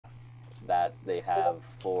that they have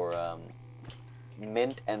for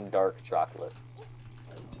mint and dark chocolate.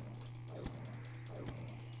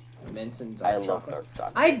 Mint and dark chocolate. I love dark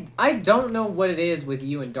chocolate. I don't know what it is with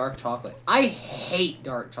you and dark chocolate. I hate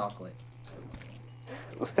dark chocolate.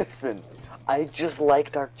 Listen, I just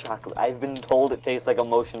like dark chocolate. I've been told it tastes like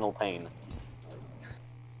emotional pain.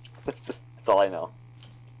 That's all I know.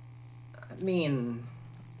 I mean,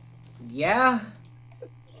 yeah.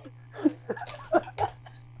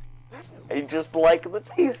 I just like the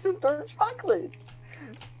taste of dark chocolate.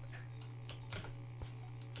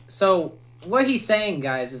 So, what he's saying,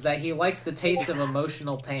 guys, is that he likes the taste of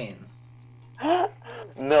emotional pain.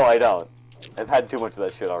 No, I don't. I've had too much of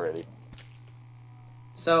that shit already.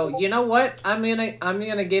 So, you know what? I'm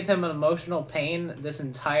gonna give him an emotional pain this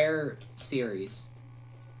entire series.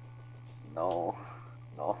 No.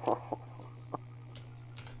 No.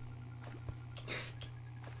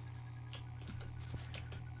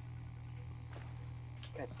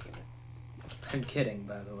 God damn it. I'm kidding,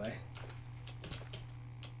 by the way.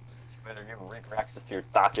 You better give Rick access to your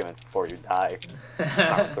documents before you die.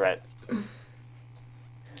 Not a threat.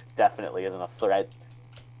 Definitely isn't a threat.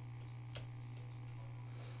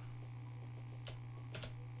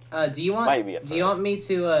 Do you want Might be a do you want me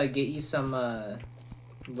to get you some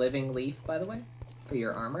living leaf, by the way, for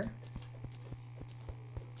your armor?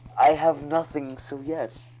 I have nothing, so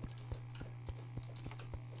yes.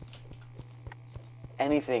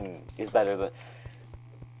 Anything is better than...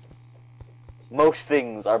 Most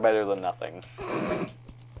things are better than nothing.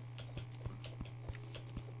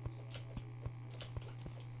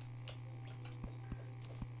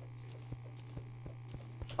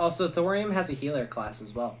 Also, Thorium has a healer class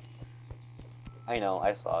as well. I know,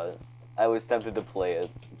 I saw it. I was tempted to play it,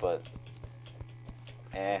 but...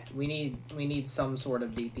 We need some sort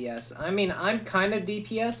of DPS. I mean, I'm kind of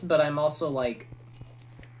DPS, but I'm also like...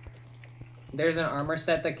 There's an armor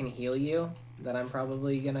set that can heal you that I'm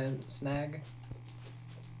probably gonna snag.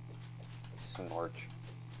 Snorch.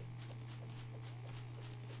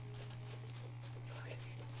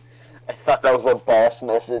 I thought that was a boss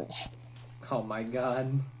message. Oh my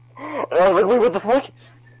god. And I was like, wait, what the fuck?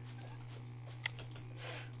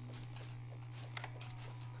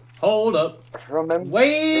 Hold up.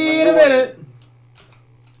 Wait a minute.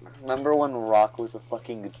 Remember when Rock was a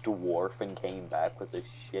fucking dwarf and came back with a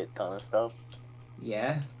shit ton of stuff?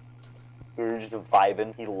 Yeah. We were just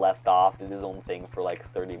vibing, he left off, did his own thing for like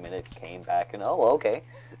 30 minutes, came back, and oh, okay.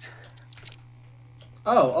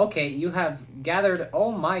 Oh, okay, you have gathered...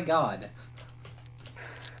 Oh my god.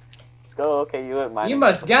 Let's go, okay, you at mine. You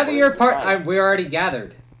must gather your part... We're already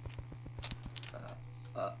gathered.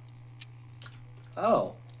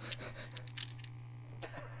 Oh.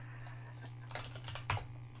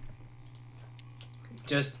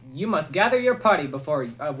 Just, you must gather your party before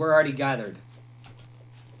we're already gathered.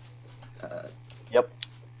 Yep.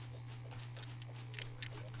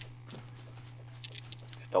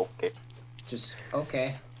 Just okay. Just,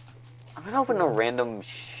 okay. I'm gonna open a random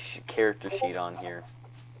character sheet on here.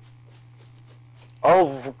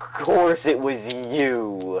 Of course it was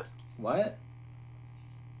you! What?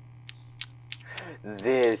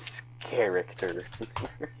 This character.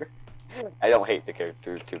 I don't hate the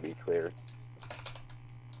character, to be clear.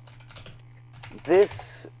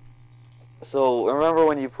 This... So, remember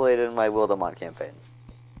when you played in my Wildemont campaign?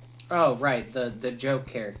 Oh, right, the joke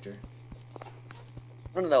character.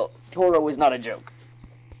 No, Toro is not a joke.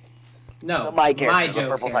 No, my character, my the joke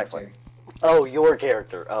purple character. Oh, your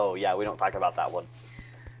character. Oh, yeah, we don't talk about that one.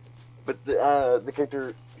 But the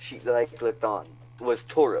character sheet that I clicked on was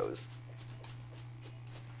Toro's.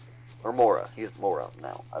 Or Mora. He's Mora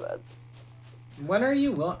now. My bad. When are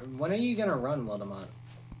you gonna run Wildemont?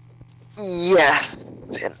 Yes.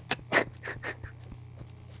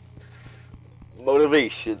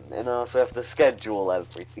 Motivation, and I also have to schedule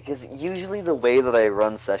everything. Because usually the way that I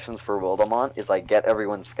run sessions for Wildemont is I get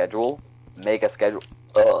everyone's schedule, make a schedule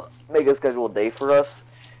day for us,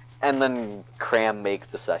 and then make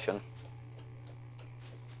the session.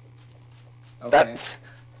 Okay. That's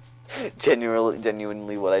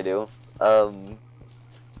genuinely what I do.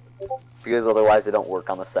 Because otherwise I don't work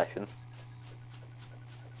on the session.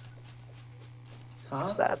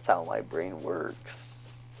 Huh? That's how my brain works.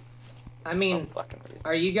 I mean,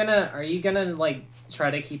 are you gonna like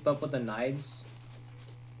try to keep up with the Nides?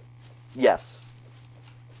 Yes.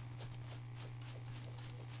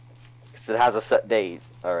 Because it has a set date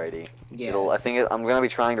already. Yeah. I'm gonna be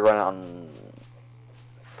trying to run it on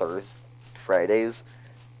Fridays.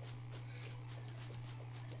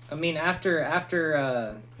 I mean, after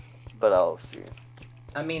But I'll see.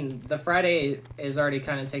 I mean, the Friday is already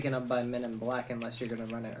kind of taken up by Men in Black unless you're going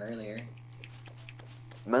to run it earlier.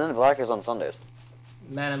 Men in Black is on Sundays.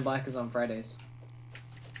 Men in Black is on Fridays.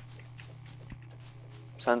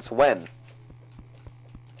 Since when?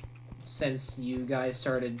 Since you guys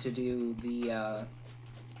started to do the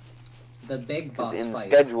big boss in fights.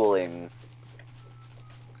 scheduling.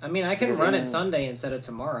 I mean, I can Because run in- it Sunday instead of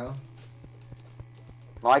tomorrow.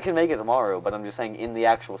 No, I can make it tomorrow, but I'm just saying in the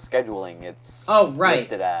actual scheduling, it's Oh, right.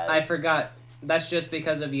 listed as. I forgot. That's just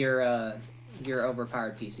because of your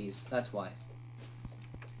overpowered PCs. That's why.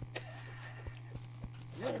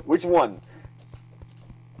 Which one?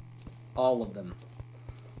 All of them.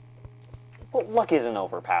 Well, Luck isn't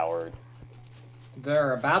overpowered,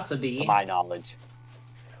 They're about to be. to my knowledge.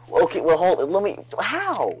 Okay, well, hold. Let me.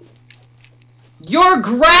 How? You're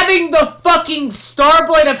grabbing the fucking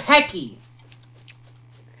Starblade of Heki!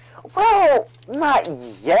 Well, not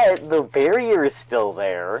yet. The barrier is still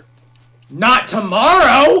there. Not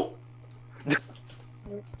tomorrow!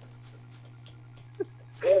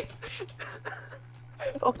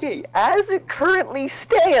 Okay, as it currently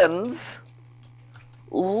stands,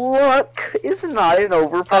 Luck is not an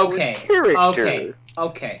overpowered character.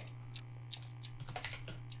 Okay.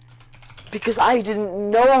 Because I didn't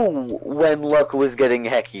know when Luck was getting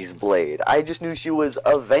Heki's blade. I just knew she was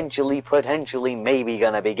eventually, potentially, maybe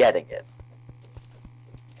gonna be getting it.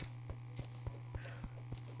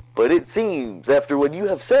 But it seems, after what you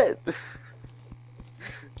have said,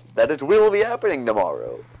 that it will be happening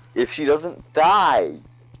tomorrow. If she doesn't die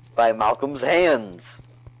by Malcolm's hands.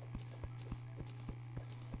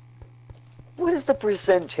 What is the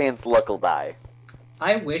 % chance Luck will die?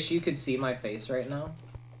 I wish you could see my face right now.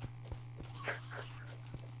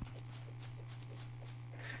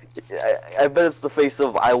 I bet it's the face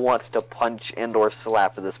of I want to punch and or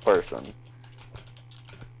slap this person.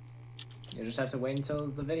 You just have to wait until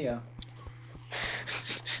the video.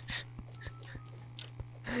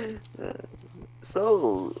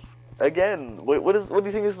 So, again, what do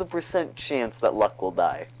you think is the % chance that Luck will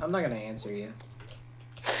die? I'm not gonna answer you.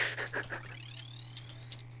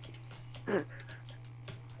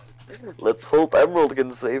 Let's hope Emerald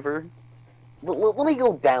can save her. Let me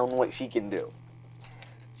go down what she can do.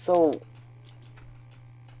 So,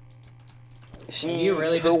 Have you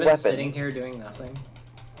really her just been weapons- sitting here doing nothing?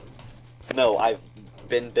 No, I've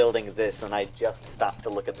been building this and I just stopped to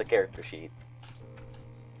look at the character sheet.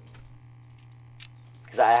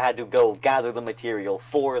 Because I had to go gather the material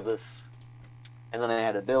for this, and then I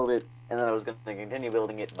had to build it, and then I was going to continue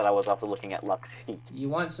building it, but I was also looking at Luck's sheet. You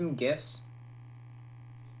want some gifts?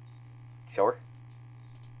 Sure.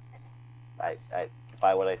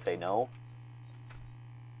 Why would I say no?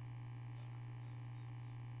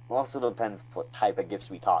 It also depends what type of gifts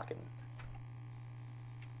we talking.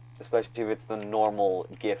 Especially if it's the normal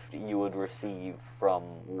gift you would receive from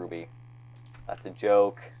Ruby. That's a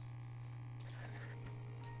joke.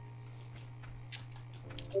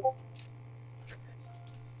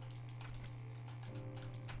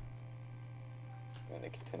 I'm gonna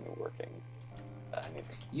continue working. I need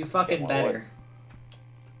to You get fucking more better. wood.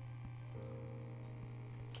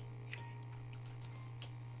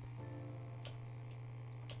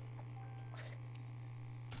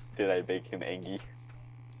 Did I make him angry?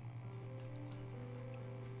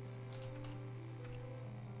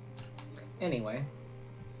 Anyway.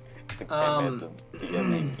 It took 10 minutes to get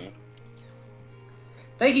angry.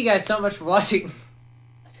 Thank you guys so much for watching.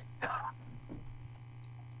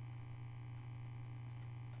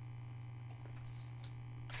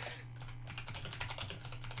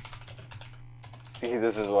 See,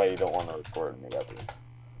 this is why you don't want to record me ever.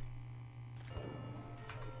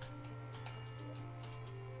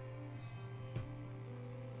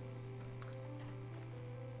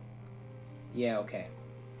 Yeah, okay.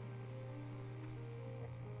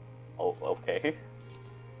 Oh, okay.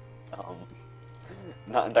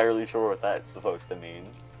 Not entirely sure what that's supposed to mean.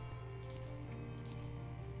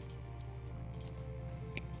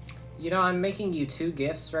 You know, I'm making you 2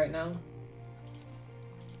 gifts right now.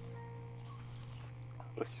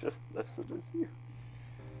 Let's just mess with you.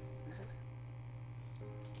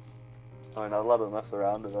 I'm not allowed to mess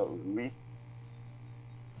around about Ruby.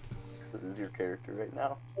 This is your character right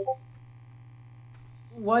now.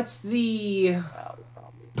 What's the Wow, it's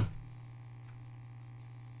not me.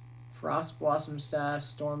 Frost Blossom Staff,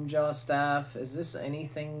 Stormjaw Staff? Is this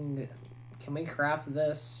anything? Can we craft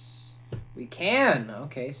this? We can!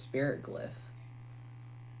 Okay, Spirit Glyph.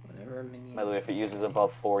 Whatever minion. By the way, if it uses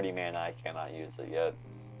above 40 mana, I cannot use it yet.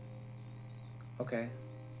 Okay.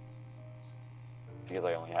 Because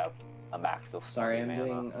I only have a max of Sorry,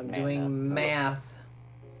 40 I'm mana. doing math.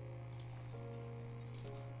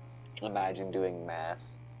 Imagine doing math.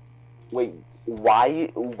 Wait, why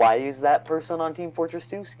is that person on Team Fortress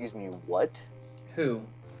 2? Excuse me, what? Who?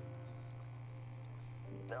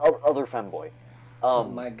 Other femboy. Oh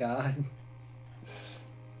my god.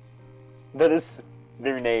 That is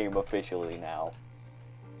their name officially now.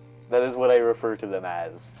 That is what I refer to them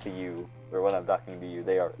as to you, or when I'm talking to you.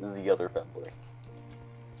 They are the other femboy.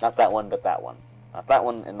 Not that one, but that one. Not that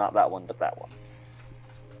one, and not that one, but that one.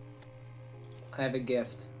 I have a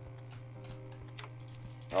gift.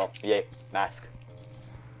 Oh, yay. Mask.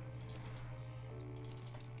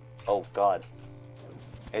 Oh, God.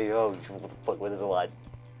 Hey, yo, what the fuck? What is a lot?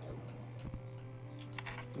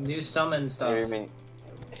 New summon stuff.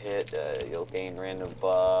 Hit, you'll gain random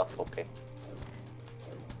buff. Okay.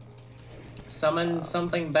 Summon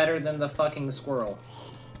something better than the fucking squirrel.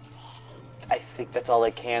 I think that's all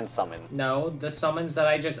I can summon. No, the summons that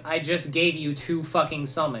I just gave you 2 fucking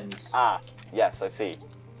summons. Ah, yes, I see.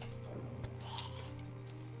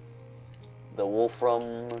 The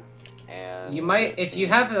Wolfram and... You might, if you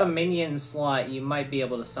have a minion slot, you might be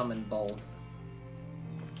able to summon both.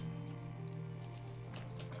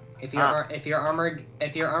 If your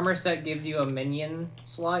armor set gives you a minion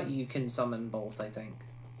slot, you can summon both, I think.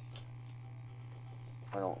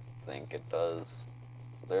 I don't think it does.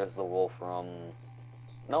 So there's the Wolfram.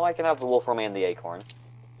 No, I can have the Wolfram and the Acorn.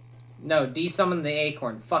 No, desummon the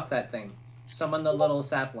acorn. Fuck that thing. Summon the little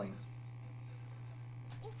sapling.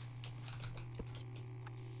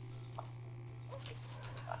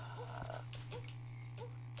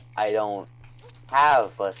 I don't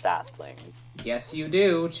have a sapling. Yes, you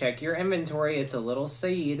do. Check your inventory. It's a little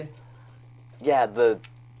seed. Yeah, the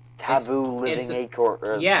taboo living acorn.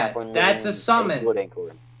 Or yeah, that's a summon. Wood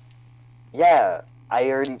acorn. Yeah,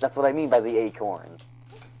 that's what I mean by the acorn.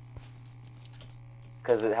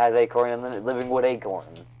 Because it has acorn and then living wood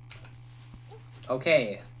acorn.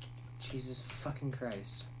 Okay. Jesus fucking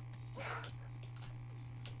Christ.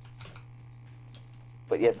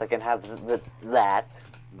 But yes, I can have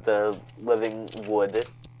the living wood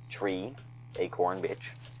tree, acorn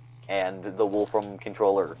bitch, and the Wolfram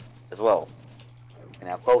controller as well. And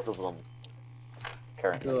have both of them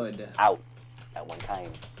currently out at one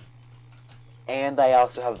time. And I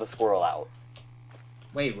also have the squirrel out.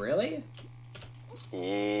 Wait, really?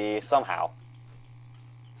 Yeah, somehow.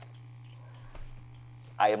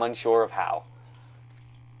 I am unsure of how,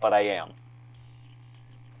 but I am.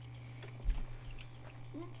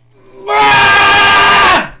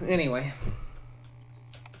 Anyway.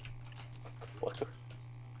 What?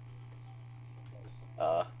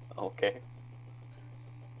 Okay.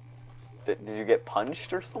 Did you get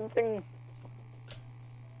punched or something?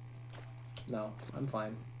 No, I'm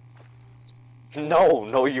fine.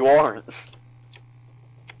 No, you aren't.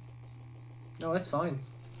 No, it's fine.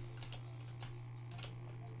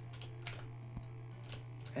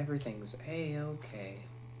 Everything's A-okay.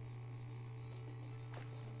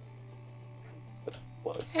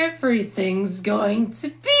 What? Everything's going to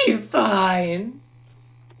be fine.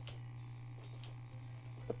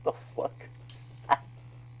 What the fuck?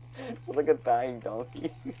 It's like a dying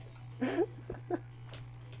donkey.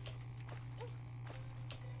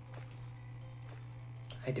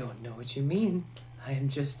 I don't know what you mean. I am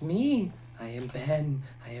just me. I am Ben.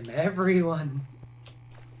 I am everyone.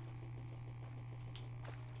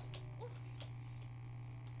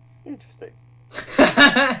 Interesting.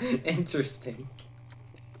 Interesting.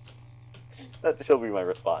 That shall be my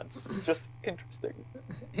response. Just interesting.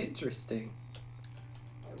 Interesting.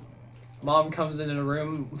 Mom comes into the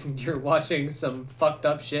room, you're watching some fucked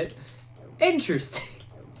up shit. Interesting.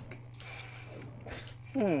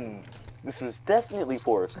 This was definitely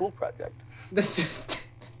for a school project. This is...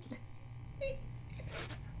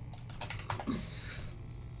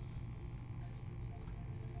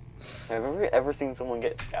 Have you ever seen someone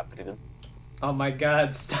get decapitated? Oh my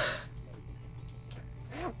god, stop.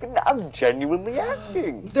 But I'm genuinely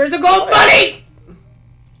asking. There's a gold bunny!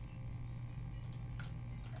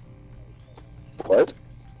 What?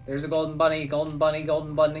 There's a golden bunny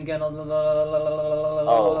again.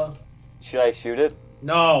 Oh. Should I shoot it?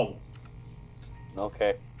 No.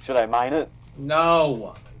 Okay. Should I mine it?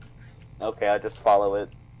 No. Okay, I'll just follow it.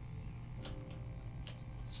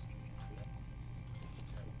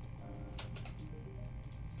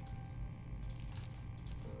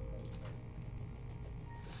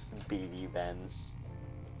 Speedy Ben.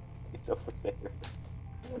 It's over there.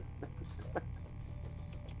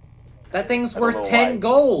 That thing's worth 10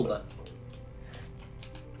 gold.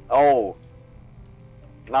 Oh.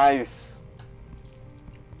 Nice.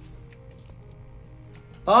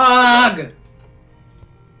 Fog!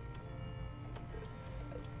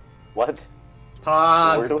 What?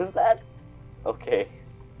 Pog. What word was that? Okay.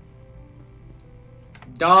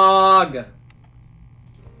 Dog.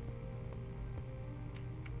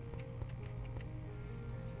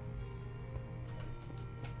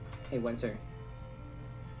 Hey, Winter.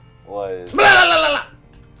 Was... Blah, blah, blah, blah.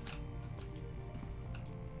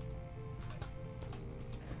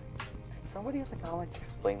 Did somebody in the comments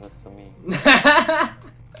explain this to me?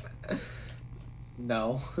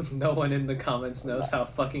 No. No one in the comments knows how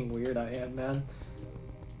fucking weird I am, man.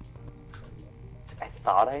 I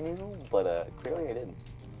thought I knew, but clearly I didn't.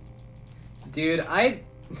 Dude,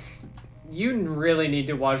 you really need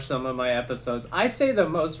to watch some of my episodes. I say the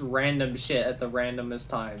most random shit at the randomest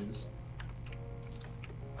times.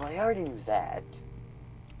 Well, I already knew that.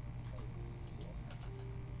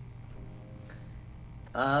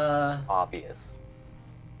 Obvious.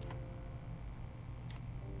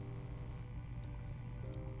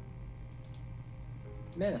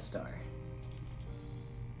 Mana Star.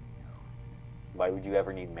 Why would you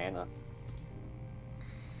ever need mana?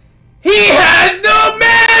 He has no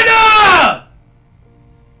mana!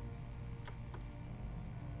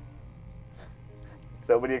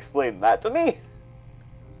 Somebody explain that to me?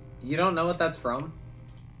 You don't know what that's from?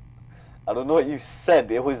 I don't know what you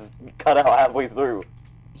said. It was cut out halfway through.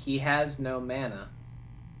 He has no mana.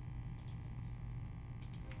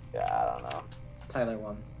 Yeah, I don't know. Tyler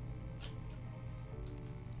won.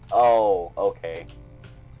 Oh, okay.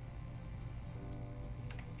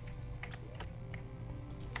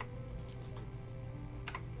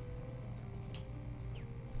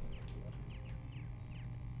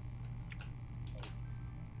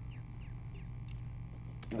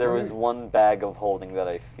 There was one bag of holding that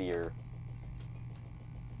I fear.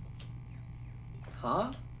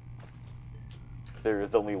 Huh? There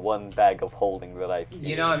is only one bag of holding that I fear.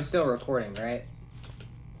 You know I'm still recording, right?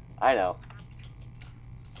 I know.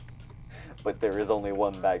 But there is only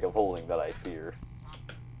one bag of holding that I fear.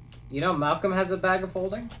 You know Malcolm has a bag of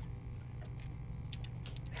holding?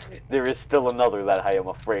 There is still another that I am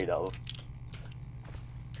afraid of.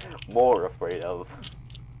 More afraid of.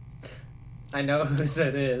 I know whose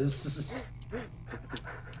it is.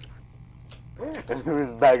 And whose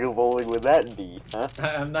bag of holding would that be, huh?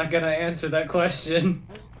 I'm not gonna answer that question.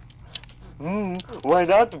 Why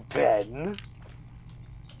not, Ben?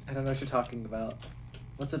 I don't know what you're talking about.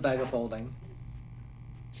 What's a bag of holding?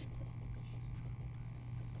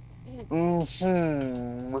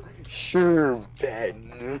 Sure,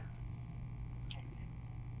 Ben.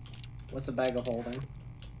 What's a bag of holding?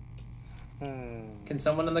 Can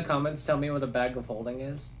someone in the comments tell me what a bag of holding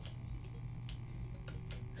is?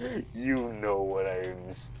 You know what I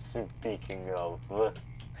am speaking of.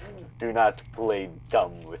 Do not play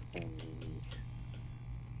dumb with me.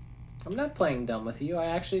 I'm not playing dumb with you. I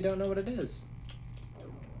actually don't know what it is.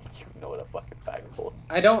 You know what a fucking bag of holding.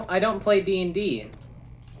 I don't play D&D.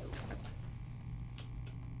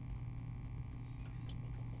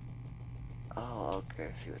 Oh, okay.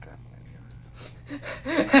 I see what that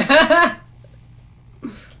means.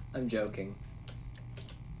 I'm joking.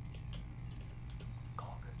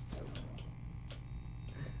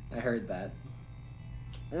 I heard that.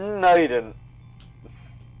 No, you didn't.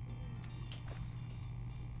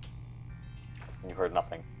 You heard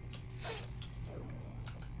nothing.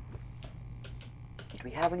 Do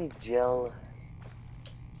we have any gel?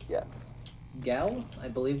 Yes. Gel? I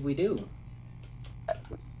believe we do.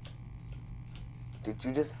 Did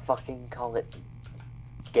you just fucking call it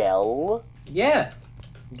gel? Yeah.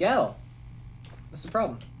 Gel. What's the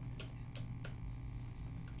problem?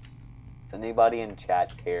 Does anybody in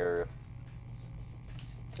chat care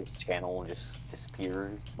if this channel just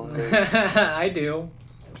disappears one day? I do.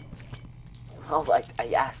 Well,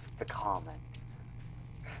 I asked the comments.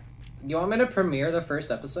 You want me to premiere the first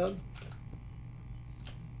episode?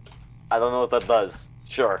 I don't know what that does.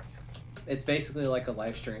 Sure. It's basically like a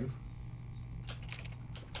live stream.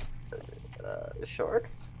 Sure.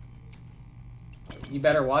 You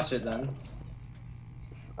better watch it then.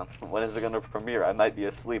 When is it gonna premiere? I might be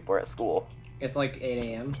asleep or at school. It's like 8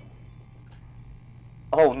 a.m.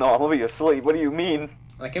 Oh no, I'm gonna be asleep. What do you mean?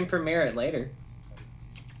 I can premiere it later.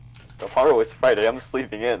 Tomorrow is Friday. I'm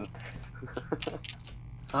sleeping in.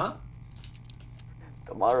 Huh?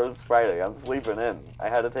 Tomorrow's Friday. I'm sleeping in. I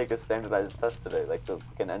had to take a standardized test today, like the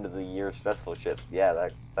fucking end of the year stressful shit. Yeah,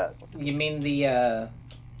 that's that. You mean the,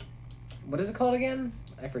 what is it called again?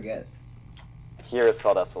 I forget. Here it's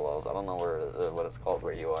called SOLs. I don't know what it's called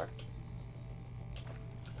where you are.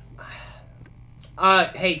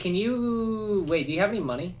 Hey, can you... Wait, do you have any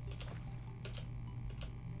money?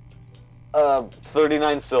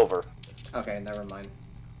 39 silver. Okay, never mind.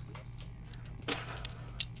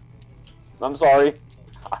 I'm sorry.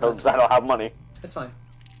 I That's don't have money. It's fine.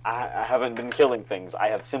 I haven't been killing things. I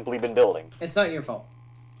have simply been building. It's not your fault.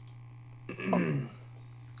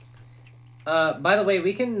 By the way,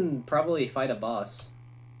 we can probably fight a boss.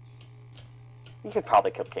 You could probably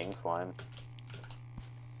kill King Slime.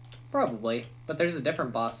 Probably. But there's a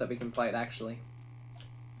different boss that we can fight, actually.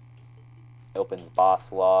 Opens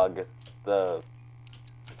boss log. The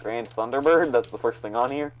Grand Thunderbird, that's the first thing on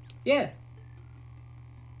here. Yeah.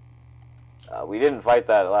 We didn't fight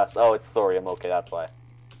that last... Oh, it's thorium. Okay, that's why.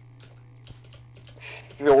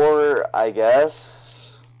 Sure, I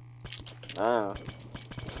guess.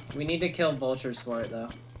 We need to kill vultures for it, though.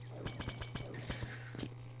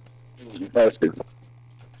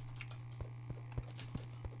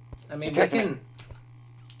 I mean, we can...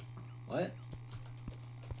 What?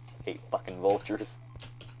 Hate fucking vultures.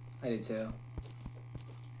 I do too.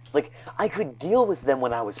 Like, I could deal with them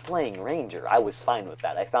when I was playing Ranger. I was fine with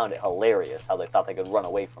that. I found it hilarious how they thought they could run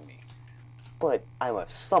away from me. But I'm a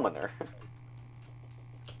summoner.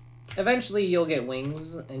 Eventually you'll get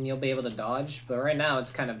wings and you'll be able to dodge, but right now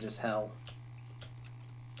it's kind of just hell.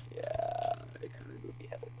 Yeah, it kind of would be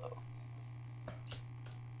hell,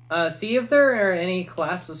 though. See if there are any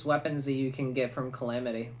classless weapons that you can get from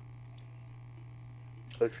Calamity.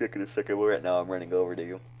 I'll check in a second. Right now I'm running over to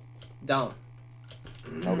you. Don't.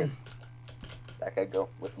 Okay. Back I go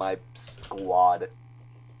with my squad.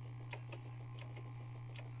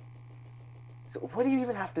 So what do you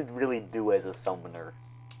even have to really do as a summoner?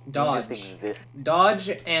 Dodge. You just exist. Dodge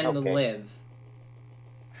and Okay. live.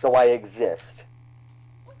 So I exist.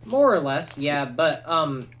 More or less, yeah, but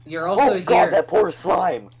you're also Oh here. god, that poor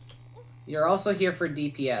slime! You're also here for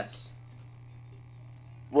DPS.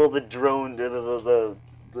 Well, the drone, the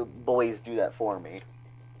boys do that for me.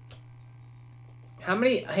 How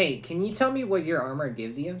many... Hey, can you tell me what your armor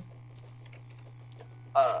gives you?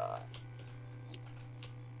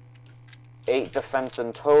 8 defense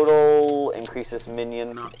in total, increases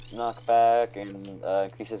minion knockback, and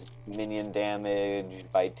increases minion damage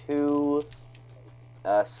by 2.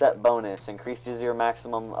 Set bonus, increases your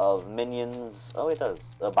maximum of minions... Oh, it does.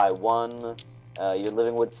 By 1. Your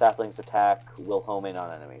living wood saplings attack will home in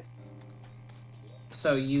on enemies.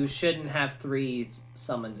 So you shouldn't have 3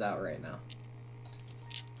 summons out right now.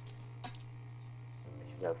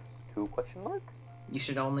 You have 2 question mark? You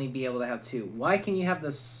should only be able to have 2. Why can you have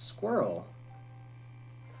the squirrel?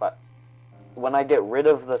 When I get rid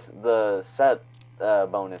of the set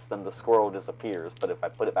bonus, then the squirrel disappears. But if I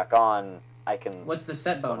put it back on, I can... What's the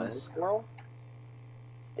set summon bonus? the squirrel.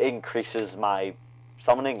 It increases my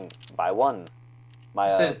summoning by 1. My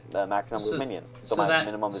max number of minions. So my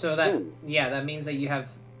minimum is 2. Yeah, that means that you have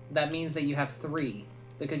 3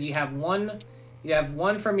 because you have 1. You have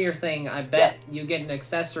 1 from your thing. I bet you get an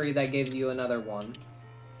accessory that gives you another 1.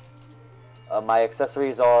 My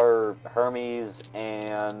accessories are Hermes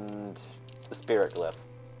and the Spirit Glyph.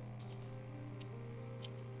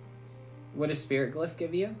 What does Spirit Glyph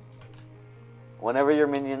give you? Whenever your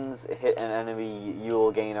minions hit an enemy, you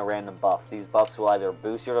will gain a random buff. These buffs will either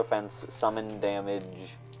boost your defense, summon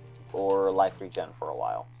damage, or life regen for a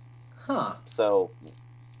while. Huh. So,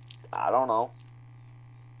 I don't know.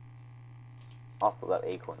 Off of that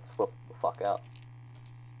acorns, flip the fuck out.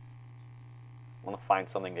 I want to find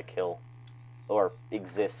something to kill. Or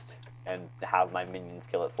exist, and have my minions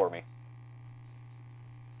kill it for me.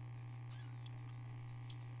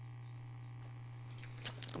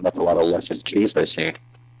 That's a lot of luscious cheese I see.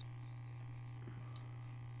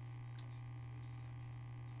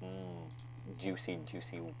 Juicy,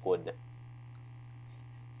 juicy wood.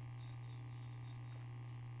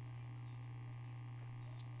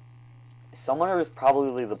 Summoner is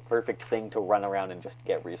probably the perfect thing to run around and just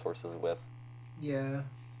get resources with. Yeah.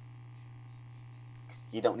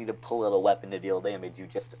 You don't need to pull out a weapon to deal damage, you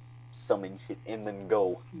just summon shit and then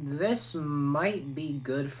go. This might be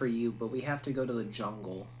good for you, but we have to go to the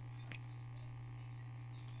jungle.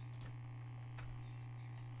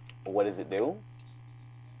 What does it do?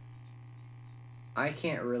 I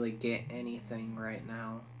can't really get anything right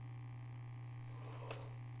now.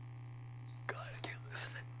 God, I can't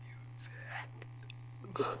listen to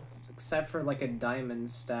music. Except for like a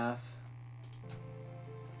diamond staff.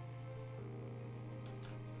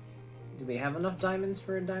 Do we have enough diamonds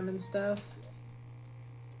for a diamond staff?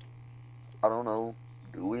 I don't know.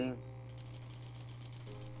 Do we?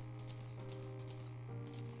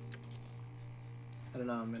 I don't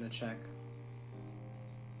know, I'm gonna check.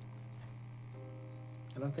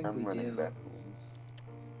 I don't think I'm we running do. back.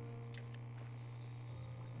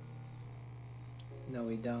 No,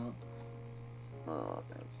 we don't. Oh,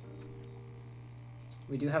 man.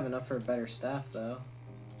 We do have enough for a better staff, though.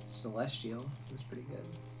 Celestial is pretty good.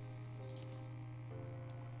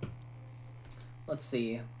 Let's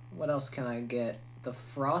see. What else can I get? The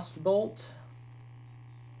Frostbolt.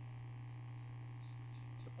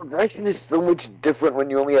 Progression is so much different when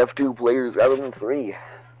you only have 2 players rather than 3.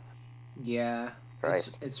 Yeah. Right.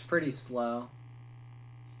 It's pretty slow.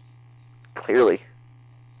 Clearly.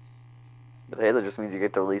 But hey, that just means you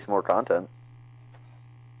get to release more content.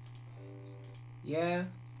 Yeah.